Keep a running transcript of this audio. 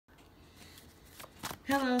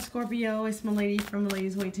Hello Scorpio, it's Maladys from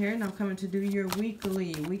Maladys Wait Here, and I'm coming to do your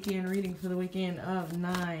weekend reading for the weekend of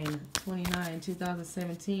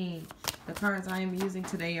 9/29/2017. The cards I am using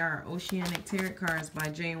today are Oceanic Tarot cards by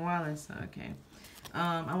Jane Wallace. Okay.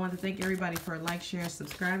 I want to thank everybody for like, sharing,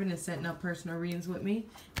 subscribing, and setting up personal readings with me.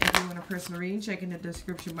 If you want a personal reading, check in the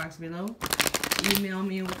description box below. Email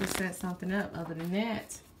me and we can set something up. Other than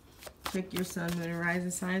that, check your sun, moon, and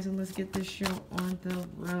rising signs, and let's get this show on the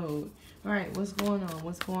road. All right, what's going on?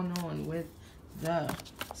 What's going on with the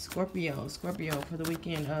Scorpio for the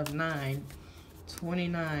weekend of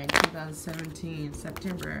 9/29/2017,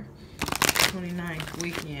 September 29th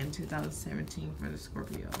weekend 2017 for the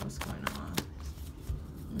Scorpio. What's going on?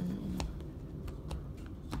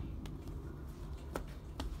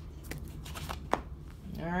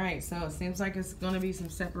 All right, so it seems like it's going to be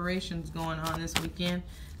some separations going on this weekend.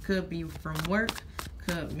 Could be from work,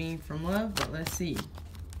 could mean from love, but let's see.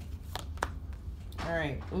 All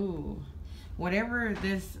right, ooh, whatever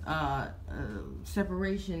this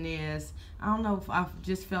separation is, I don't know if I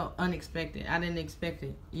just felt unexpected. I didn't expect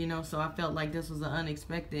it, you know, so I felt like this was an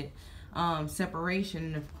unexpected separation,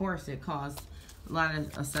 and of course it caused a lot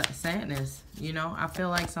of sadness, you know. I feel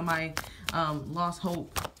like somebody lost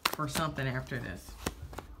hope for something after this.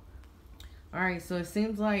 All right, so it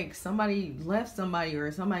seems like somebody left somebody,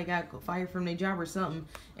 or somebody got fired from their job or something,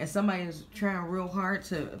 and somebody is trying real hard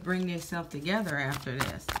to bring themselves together after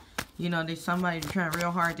this. You know, there's somebody trying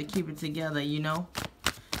real hard to keep it together, you know,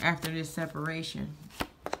 after this separation.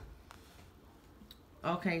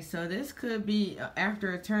 Okay, so this could be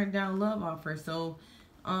after a turned down love offer. So,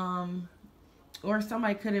 or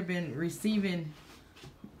somebody could have been receiving.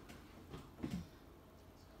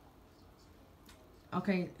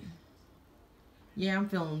 Okay. Yeah, I'm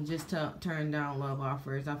feeling just turned down love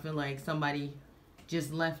offers. I feel like somebody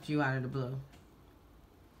just left you out of the blue.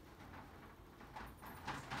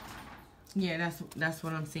 Yeah, that's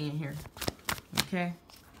what I'm seeing here. Okay?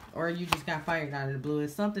 Or you just got fired out of the blue.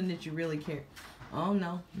 It's something that you really care. Oh,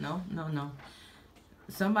 no.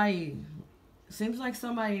 Somebody, seems like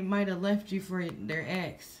somebody might have left you for their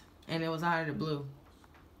ex, and it was out of the blue.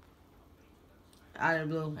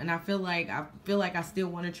 And I feel like I still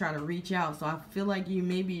want to try to reach out. So I feel like you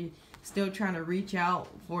may be still trying to reach out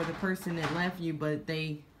for the person that left you, but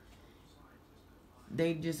they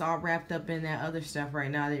just all wrapped up in that other stuff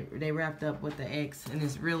right now. They wrapped up with the ex, and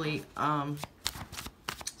it's really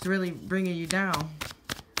bringing you down.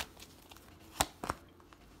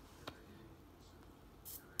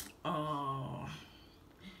 Oh,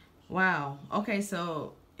 wow. Okay,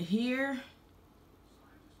 so here.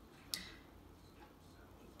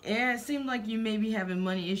 Yeah, it seemed like you may be having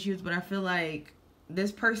money issues, but I feel like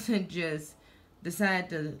this person just decided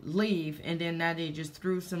to leave, and then now they just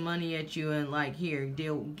threw some money at you and like, here,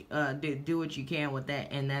 do what you can with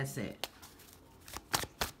that, and that's it.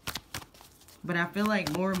 But I feel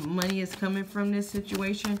like more money is coming from this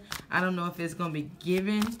situation. I don't know if it's going to be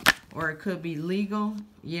given or it could be legal.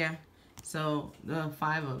 Yeah. So the